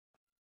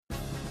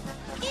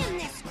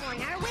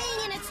corner,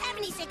 weighing in at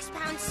 76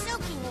 pounds,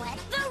 soaking wet,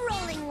 the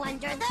rolling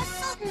wonder, the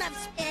sultan of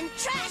spin,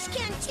 trash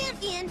can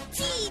champion,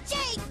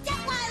 TJ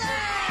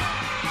Detweiler!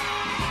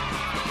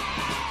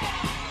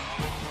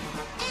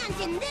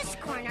 And in this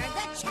corner,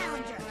 the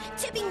challenger,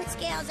 tipping the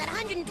scales at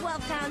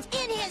 112 pounds,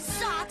 in his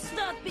socks,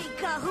 the big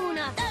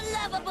kahuna, the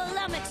lovable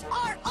lummox,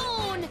 our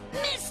own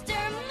Mr.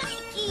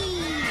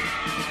 Mikey!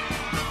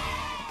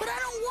 But I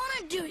don't want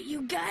to do it,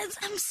 you guys.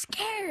 I'm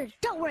scared.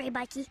 Don't worry,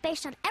 Mikey.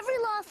 Based on every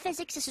law of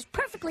physics, this is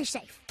perfectly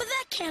safe. But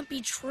that can't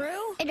be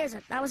true. It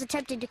isn't. I was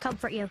attempting to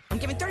comfort you. I'm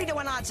giving 30 to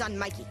 1 odds on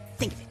Mikey.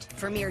 Think of it.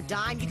 For a mere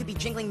dime, you could be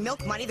jingling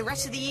milk money the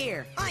rest of the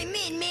year. I'm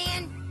in,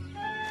 man!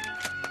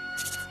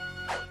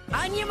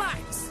 On your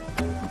marks.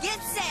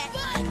 Get set.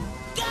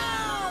 Go!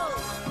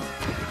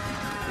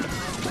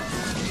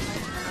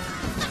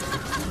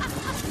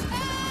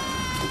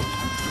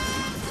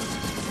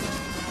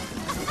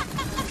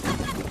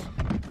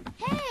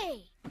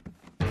 Hey!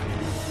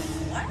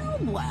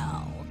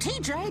 Well,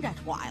 TJ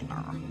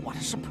Detweiler, what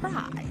a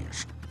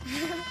surprise.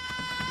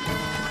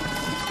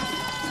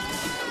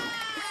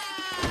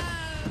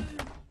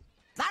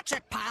 That's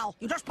it, pal.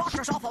 You just bought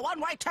yourself a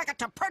one-way ticket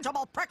to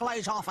Principal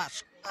Prickly's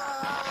office.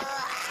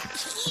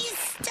 He's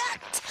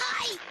stuck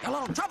tight! You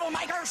little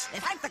troublemakers.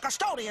 If Hank the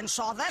custodian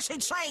saw this,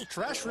 he'd say...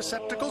 Trash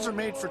receptacles are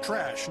made for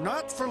trash,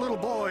 not for little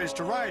boys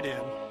to ride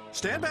in.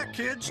 Stand back,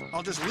 kids.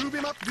 I'll just lube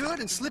him up good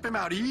and slip him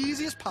out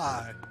easy as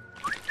pie.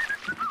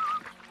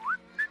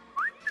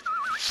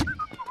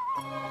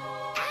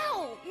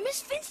 Ow!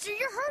 Miss Finster,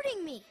 you're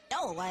hurting me.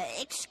 Oh,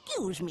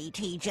 excuse me,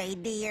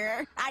 TJ,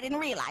 dear. I didn't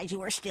realize you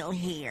were still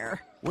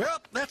here. Well,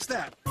 that's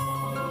that.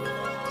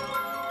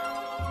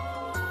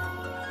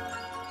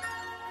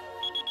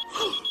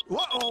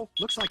 Uh-oh.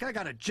 Looks like I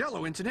got a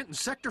Jell-O incident in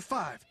Sector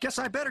 5. Guess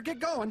I better get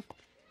going.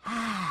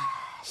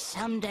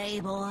 Someday,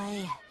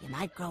 boy, you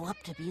might grow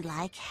up to be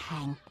like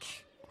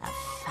Hank. A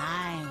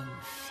fine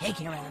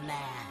figure of a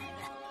man.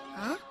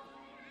 Huh?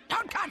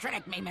 Don't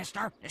contradict me,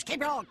 mister. Just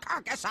keep your little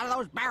carcass out of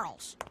those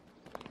barrels.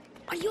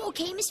 Are you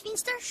okay, Miss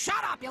Finster?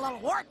 Shut up, you little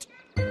wart.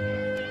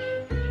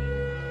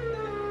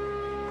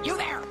 You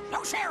there,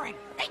 no sharing.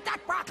 Eat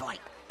that broccoli.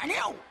 And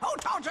you, who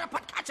told you to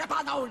put ketchup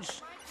on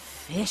those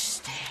fish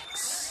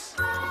sticks?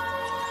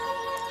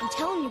 I'm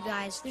telling you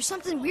guys, there's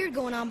something weird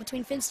going on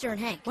between Finster and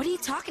Hank. What are you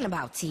talking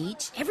about,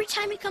 Teach? Every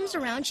time he comes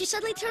around, she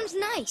suddenly turns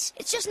nice.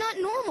 It's just not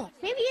normal.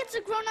 Maybe it's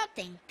a grown-up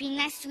thing. Being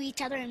nice to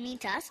each other and mean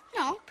to us.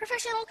 No,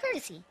 professional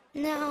courtesy.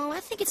 No, I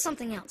think it's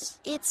something else.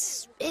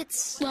 It's...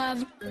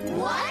 Love.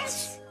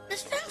 What?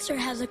 Miss Finster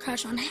has a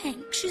crush on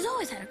Hank. She's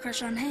always had a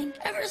crush on Hank,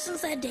 ever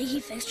since that day he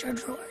fixed her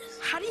drawers.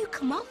 How do you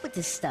come up with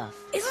this stuff?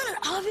 Isn't it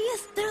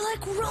obvious? They're like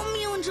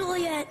Romeo and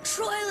Juliet,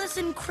 Troilus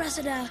and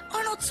Cressida,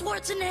 Arnold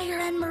Schwarzenegger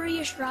and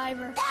Maria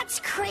Shriver. That's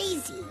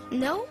crazy.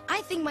 No,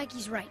 I think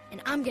Mikey's right,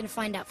 and I'm gonna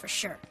find out for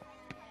sure.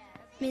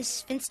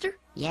 Miss Finster?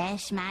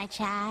 Yes, my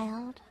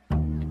child?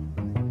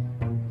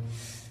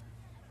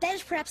 That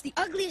is perhaps the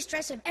ugliest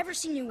dress I've ever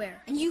seen you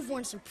wear, and you've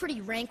worn some pretty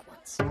rank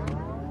ones.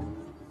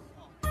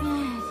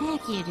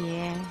 Thank you,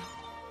 dear.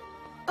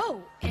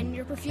 Oh, and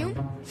your perfume?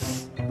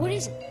 What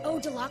is it? Oh,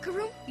 the locker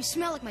room? You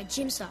smell like my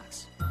gym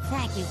socks.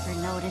 Thank you for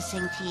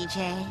noticing,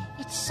 TJ.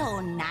 It's so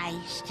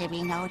nice to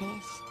be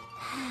noticed.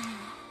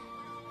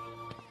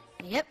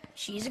 Yep,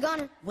 she's a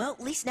goner. Well,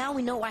 at least now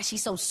we know why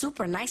she's so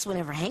super nice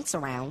whenever Hank's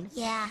around.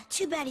 Yeah,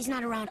 too bad he's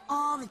not around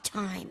all the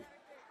time.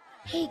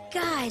 Hey,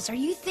 guys, are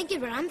you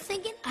thinking what I'm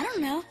thinking? I don't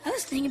know. I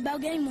was thinking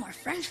about getting more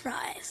French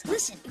fries.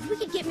 Listen, if we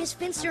could get Miss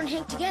Finster and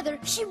Hank together,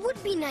 she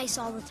would be nice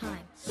all the time.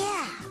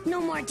 Yeah,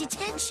 no more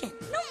detention.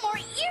 No more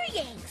ear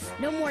yanks.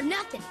 No more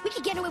nothing. We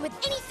could get away with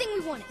anything we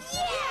wanted.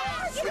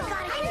 I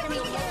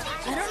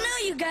don't know,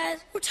 you guys.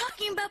 We're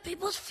talking about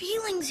people's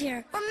feelings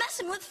here. We're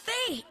messing with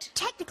fate.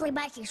 Technically,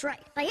 Mikey's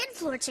right. By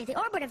influencing the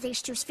orbit of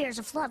these two spheres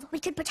of love, we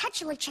could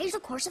potentially change the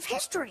course of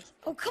history.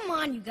 Oh, come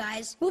on, you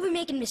guys. We'll be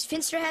making Miss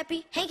Finster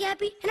happy, Hank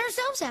happy, and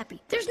ourselves happy.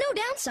 There's no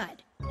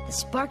downside. The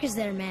spark is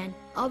there, man.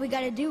 All we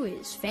gotta do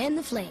is fan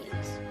the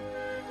flames.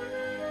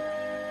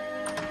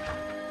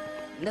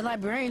 The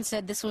librarian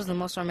said this was the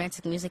most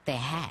romantic music they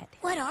had.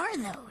 What are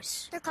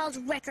those? They're called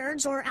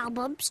records or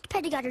albums,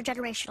 depending on your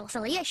generational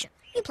affiliation.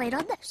 We played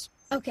on this.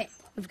 Okay,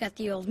 we've got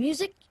the old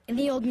music and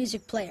the old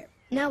music player.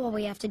 Now all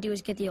we have to do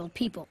is get the old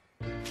people.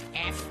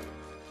 F.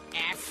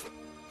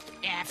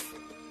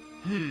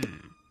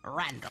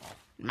 Randall,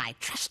 my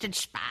trusted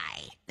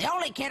spy. The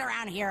only kid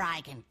around here I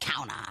can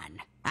count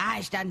on.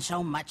 He's done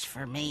so much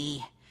for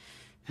me.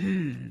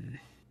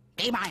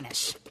 B-.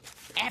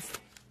 F.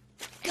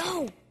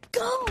 Go!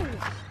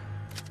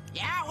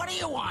 Yeah, what do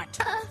you want?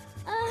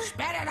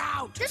 Spit it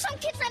out! There's some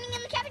kids running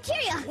in the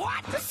cafeteria.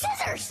 What? The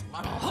scissors.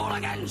 Little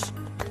hooligans!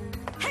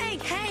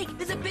 Hank,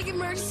 there's a big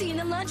emergency in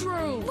the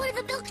lunchroom. One of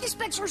the milk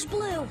dispensers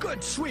blew.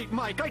 Good, sweet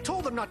Mike. I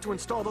told them not to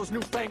install those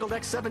newfangled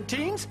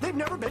X-17s. They've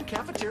never been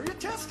cafeteria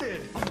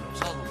tested. Those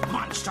little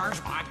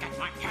monsters. I've got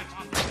my hands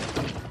on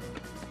them.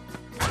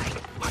 Hey,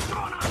 what's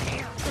going on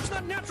here? It's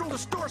not natural to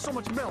store so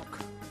much milk.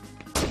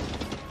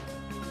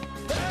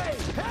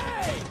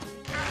 Hey!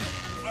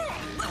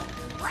 Little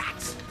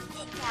rats!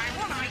 Why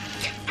won't I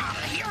get out?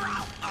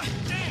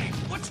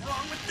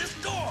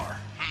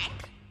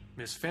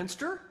 Miss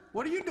Finster,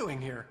 what are you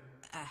doing here?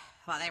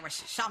 Well, there was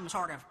some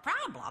sort of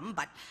problem,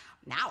 but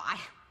now I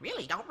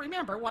really don't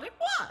remember what it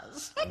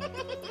was.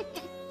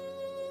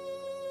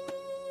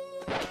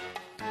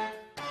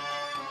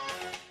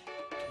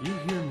 You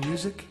hear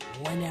music?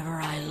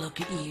 Whenever I look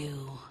at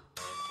you.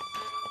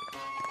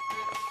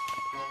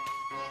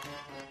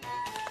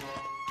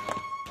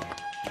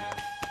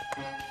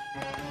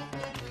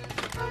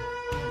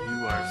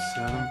 You are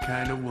some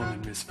kind of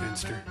woman, Miss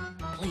Finster.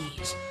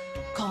 Please,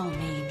 call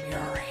me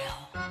Muriel.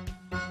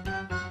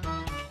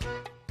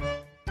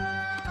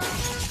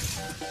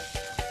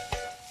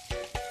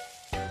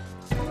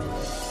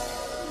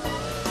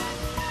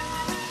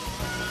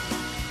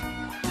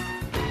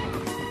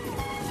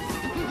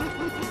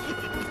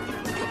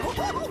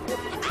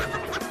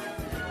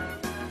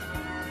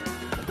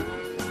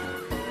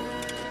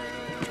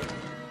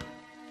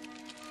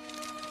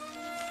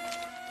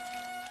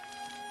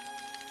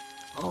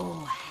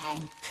 Oh,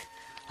 Hank,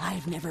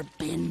 I've never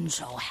been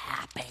so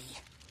happy.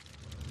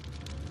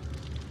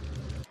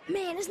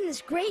 Man, isn't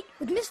this great?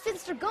 With Miss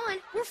Finster gone,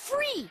 we're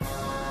free!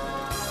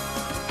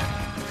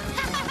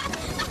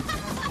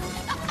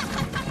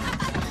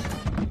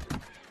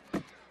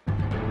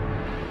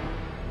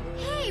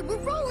 Hey, we're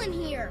rolling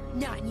here!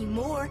 Not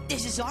anymore.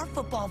 This is our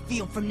football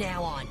field from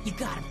now on. You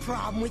got a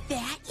problem with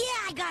that?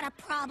 Yeah, I got a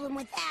problem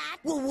with that.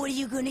 Well, what are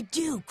you gonna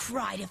do?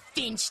 Cry to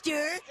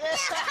Finster?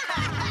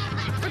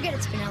 Forget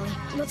it, Spinelli.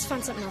 Let's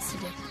find something else to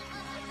do.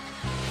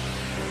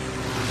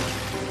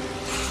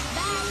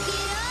 Back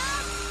it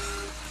up!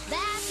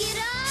 Back it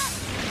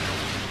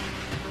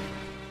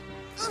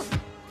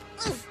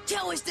up!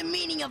 Tell us the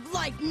meaning of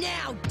life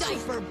now,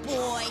 diaper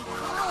boy.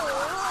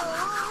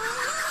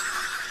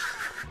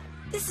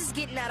 This is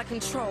getting out of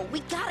control. We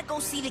gotta go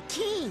see the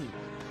king.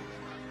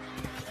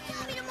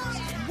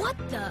 What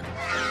the?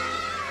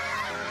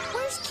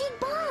 Where's King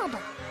Bob?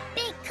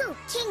 Big coup.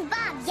 King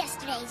Bob,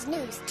 yesterday's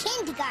news.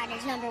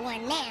 Kindergartner's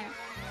 #1 now.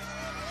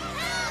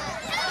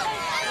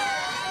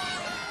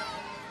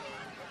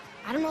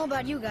 I don't know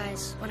about you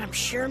guys, but I'm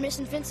sure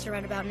missing Finster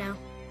right about now.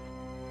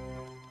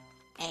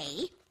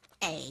 A.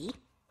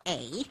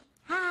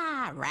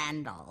 Ah,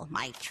 Randall,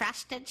 my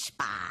trusted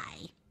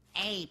spy.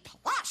 A+.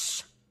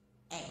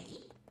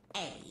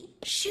 A.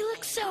 She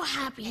looks so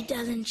happy,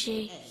 doesn't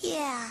she?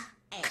 Yeah.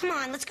 Come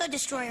on, let's go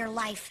destroy her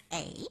life.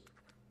 A.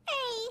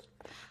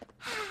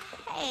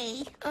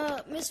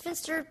 Miss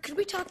Finster, could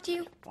we talk to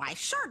you? Why,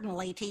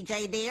 certainly,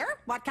 TJ dear.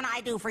 What can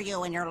I do for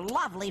you and your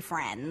lovely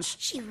friends?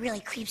 She really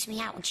creeps me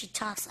out when she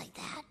talks like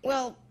that.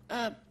 Well,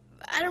 I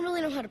don't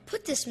really know how to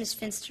put this, Miss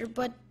Finster,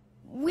 but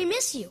we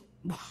miss you.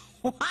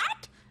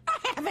 What?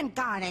 I haven't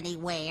gone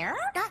anywhere.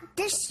 Not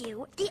this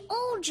you, the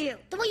old you.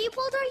 The way you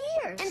pulled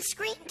our ears. And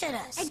screamed at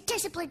us. And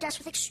disciplined us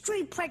with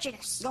extreme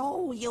prejudice.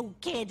 Oh, you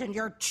kids and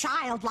your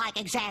childlike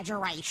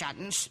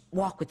exaggerations.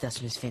 Walk with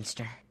us, Miss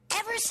Finster.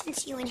 Ever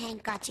since you and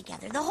Hank got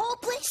together, the whole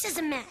place is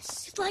a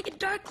mess. It's like a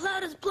dark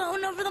cloud is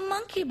blowing over the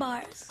monkey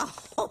bars.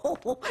 Oh,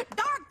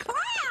 dark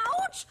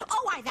clouds?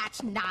 Oh, why,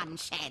 that's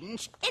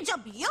nonsense. It's a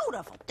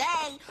beautiful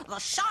day. The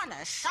sun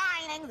is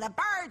shining, the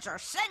birds are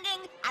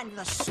singing, and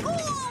the school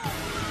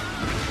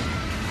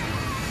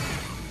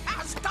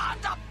has gone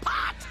to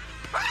pot.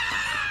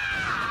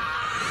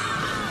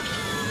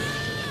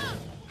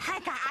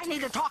 Hank, I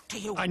need to talk to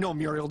you. I know,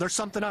 Muriel. There's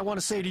something I want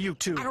to say to you,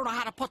 too. I don't know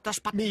how to put this,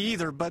 but Me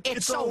either, but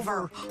it's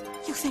over.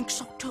 You think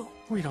so, too?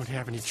 We don't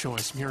have any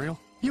choice, Muriel.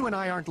 You and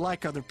I aren't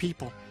like other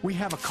people. We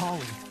have a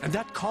calling, and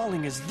that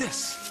calling is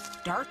this.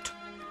 Dirt?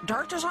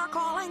 Dirt is our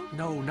calling?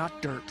 No,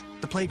 not dirt.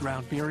 The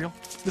playground, Muriel.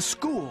 The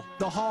school,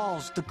 the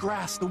halls, the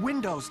grass, the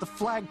windows, the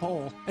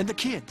flagpole, and the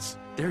kids.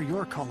 They're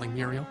your calling,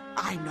 Muriel.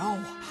 I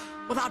know.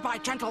 Without my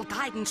gentle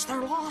guidance,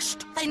 they're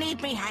lost. They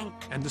need me, Hank.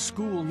 And the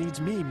school needs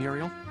me,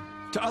 Muriel.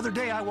 The other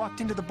day, I walked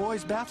into the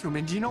boys' bathroom,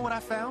 and do you know what I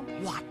found?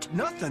 What?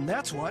 Nothing,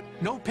 that's what.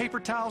 No paper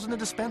towels in the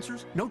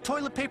dispensers, no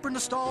toilet paper in the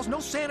stalls, no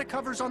Santa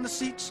covers on the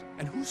seats.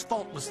 And whose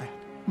fault was that?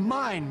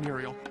 Mine,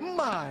 Muriel.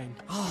 Mine.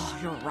 Oh,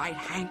 you're right,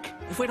 Hank.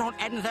 If we don't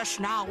end this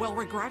now, we'll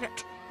regret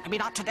it. Maybe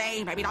not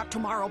today, maybe not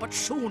tomorrow, but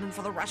soon and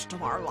for the rest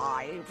of our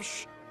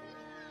lives.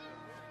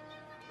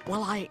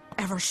 Will I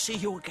ever see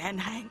you again,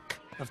 Hank?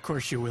 Of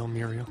course you will,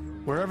 Muriel.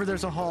 Wherever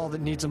there's a hall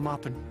that needs a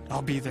mopping,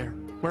 I'll be there.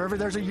 Wherever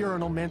there's a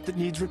urinal meant that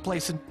needs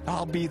replacing,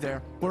 I'll be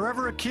there.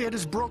 Wherever a kid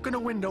has broken a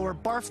window or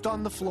barfed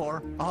on the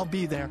floor, I'll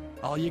be there.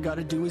 All you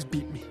gotta do is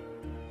beat me.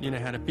 You know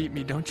how to beat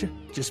me, don't you?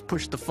 Just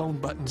push the phone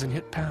buttons and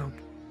hit pound.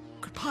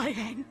 Goodbye,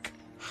 Hank.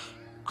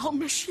 I'll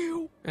miss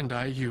you. And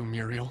I you,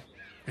 Muriel.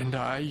 And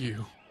I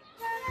you.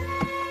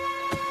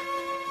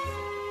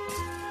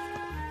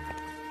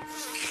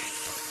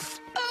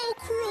 Oh,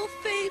 cruel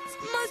fates,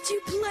 must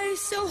you play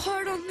so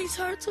hard on these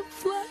hearts of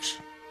flesh?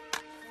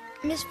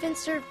 Miss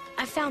Finster,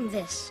 I found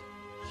this.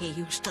 He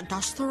used to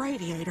dust the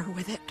radiator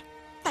with it.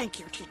 Thank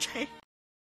you, TJ.